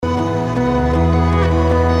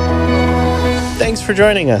Thanks for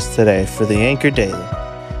joining us today for the Anchor Daily.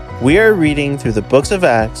 We are reading through the books of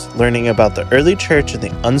Acts, learning about the early church and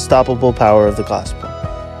the unstoppable power of the gospel.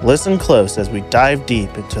 Listen close as we dive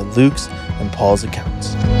deep into Luke's and Paul's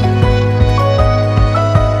accounts.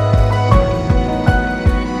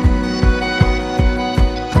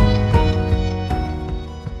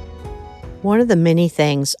 One of the many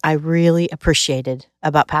things I really appreciated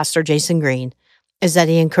about Pastor Jason Green is that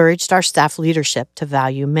he encouraged our staff leadership to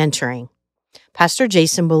value mentoring. Pastor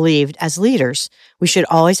Jason believed as leaders, we should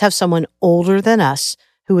always have someone older than us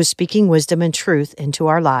who was speaking wisdom and truth into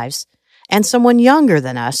our lives, and someone younger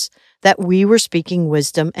than us that we were speaking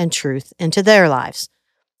wisdom and truth into their lives.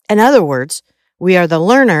 In other words, we are the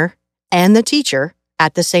learner and the teacher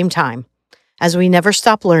at the same time, as we never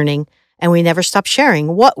stop learning and we never stop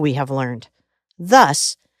sharing what we have learned.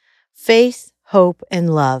 Thus, faith, hope,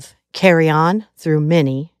 and love carry on through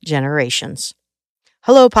many generations.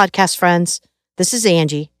 Hello, podcast friends. This is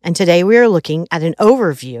Angie, and today we are looking at an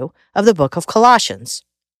overview of the book of Colossians.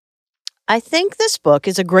 I think this book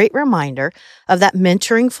is a great reminder of that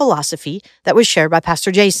mentoring philosophy that was shared by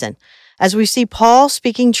Pastor Jason, as we see Paul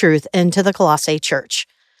speaking truth into the Colossae church.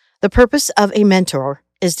 The purpose of a mentor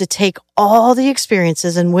is to take all the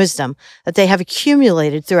experiences and wisdom that they have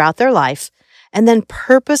accumulated throughout their life and then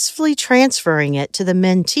purposefully transferring it to the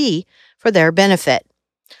mentee for their benefit.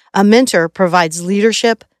 A mentor provides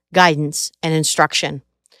leadership, guidance, and instruction.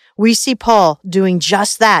 We see Paul doing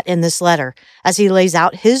just that in this letter as he lays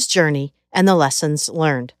out his journey and the lessons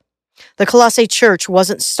learned. The Colossae church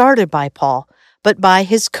wasn't started by Paul, but by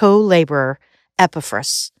his co-laborer,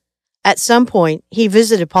 Epaphras. At some point, he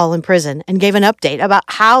visited Paul in prison and gave an update about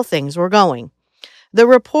how things were going. The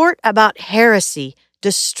report about heresy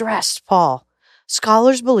distressed Paul.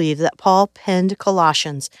 Scholars believe that Paul penned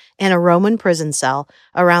Colossians in a Roman prison cell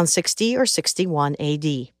around 60 or 61 AD.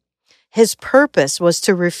 His purpose was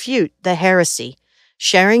to refute the heresy,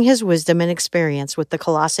 sharing his wisdom and experience with the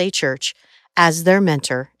Colossae church as their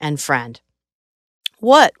mentor and friend.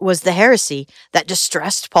 What was the heresy that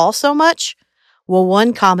distressed Paul so much? Well,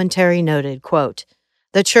 one commentary noted, quote,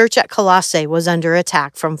 "The church at Colossae was under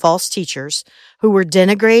attack from false teachers who were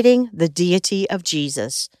denigrating the deity of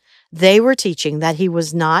Jesus. They were teaching that he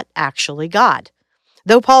was not actually God."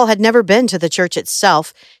 Though Paul had never been to the church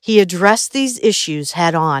itself, he addressed these issues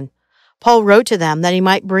head on. Paul wrote to them that he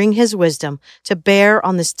might bring his wisdom to bear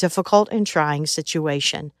on this difficult and trying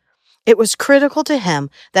situation. It was critical to him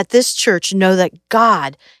that this church know that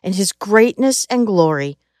God, in his greatness and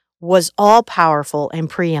glory, was all-powerful and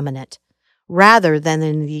preeminent, rather than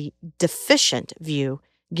in the deficient view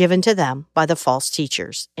given to them by the false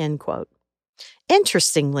teachers, end quote.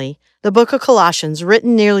 Interestingly, the book of Colossians,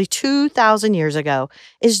 written nearly 2,000 years ago,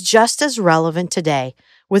 is just as relevant today,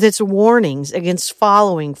 with its warnings against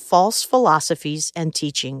following false philosophies and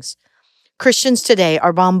teachings. Christians today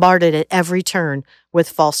are bombarded at every turn with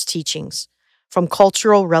false teachings, from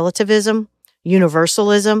cultural relativism,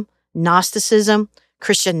 universalism, Gnosticism,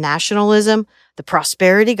 Christian nationalism, the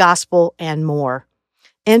prosperity gospel, and more.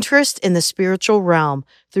 Interest in the spiritual realm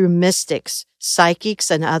through mystics, psychics,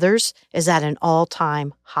 and others is at an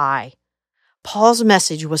all-time high. Paul's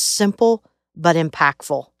message was simple but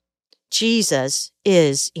impactful. Jesus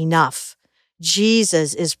is enough.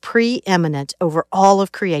 Jesus is preeminent over all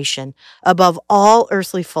of creation, above all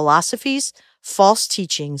earthly philosophies, false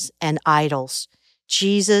teachings, and idols.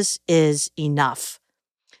 Jesus is enough.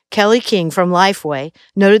 Kelly King from Lifeway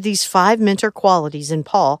noted these 5 mentor qualities in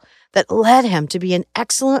Paul that led him to be an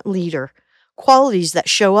excellent leader, qualities that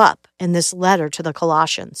show up in this letter to the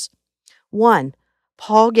Colossians. 1.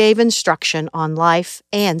 Paul gave instruction on life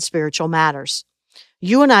and spiritual matters.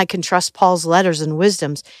 You and I can trust Paul's letters and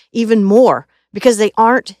wisdoms even more because they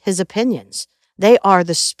aren't his opinions. They are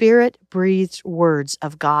the Spirit-breathed words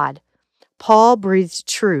of God. Paul breathed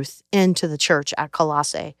truth into the church at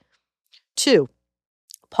Colossae. 2.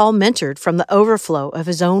 Paul mentored from the overflow of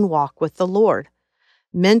his own walk with the Lord.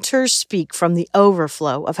 Mentors speak from the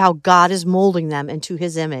overflow of how God is molding them into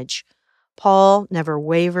his image. Paul never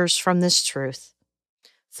wavers from this truth.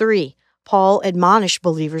 3. Paul admonished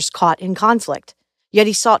believers caught in conflict, yet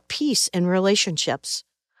he sought peace in relationships.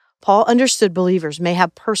 Paul understood believers may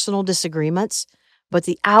have personal disagreements, but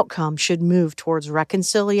the outcome should move towards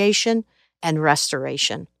reconciliation and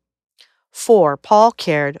restoration. 4. Paul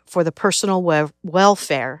cared for the personal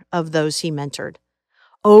welfare of those he mentored.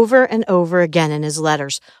 Over and over again in his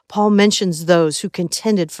letters, Paul mentions those who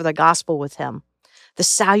contended for the gospel with him. The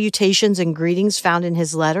salutations and greetings found in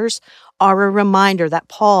his letters are a reminder that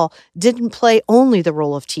Paul didn't play only the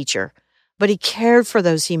role of teacher, but he cared for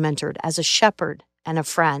those he mentored as a shepherd and a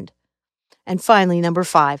friend. And finally, number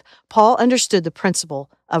 5, Paul understood the principle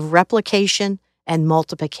of replication and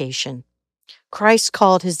multiplication. Christ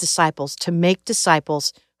called his disciples to make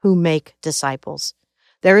disciples who make disciples.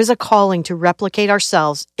 There is a calling to replicate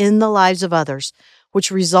ourselves in the lives of others,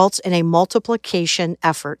 which results in a multiplication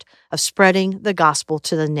effort of spreading the gospel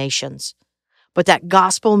to the nations. But that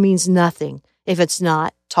gospel means nothing if it's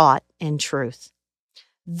not taught in truth.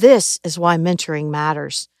 This is why mentoring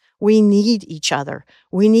matters. We need each other.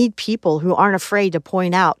 We need people who aren't afraid to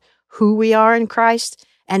point out who we are in Christ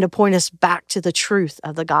and to point us back to the truth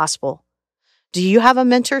of the gospel. Do you have a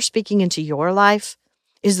mentor speaking into your life?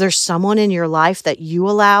 Is there someone in your life that you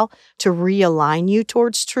allow to realign you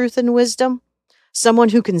towards truth and wisdom? Someone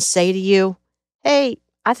who can say to you, "Hey,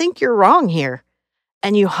 I think you're wrong here,"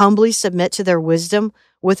 and you humbly submit to their wisdom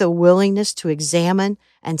with a willingness to examine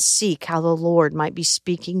and seek how the Lord might be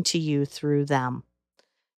speaking to you through them.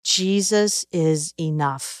 Jesus is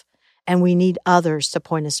enough, and we need others to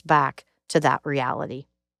point us back to that reality.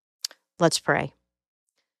 Let's pray.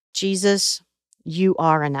 Jesus, you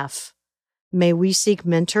are enough. May we seek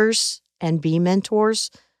mentors and be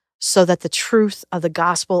mentors so that the truth of the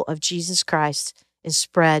gospel of Jesus Christ is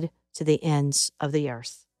spread to the ends of the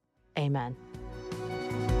earth. Amen.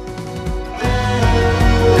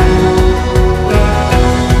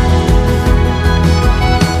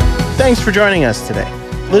 Thanks for joining us today.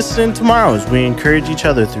 Listen in tomorrow as we encourage each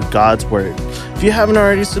other through God's Word. If you haven't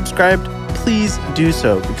already subscribed, please do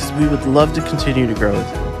so because we would love to continue to grow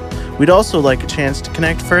with you. We'd also like a chance to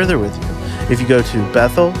connect further with you. If you go to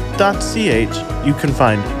bethel.ch, you can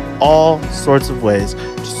find all sorts of ways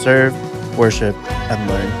to serve, worship, and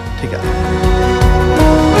learn together.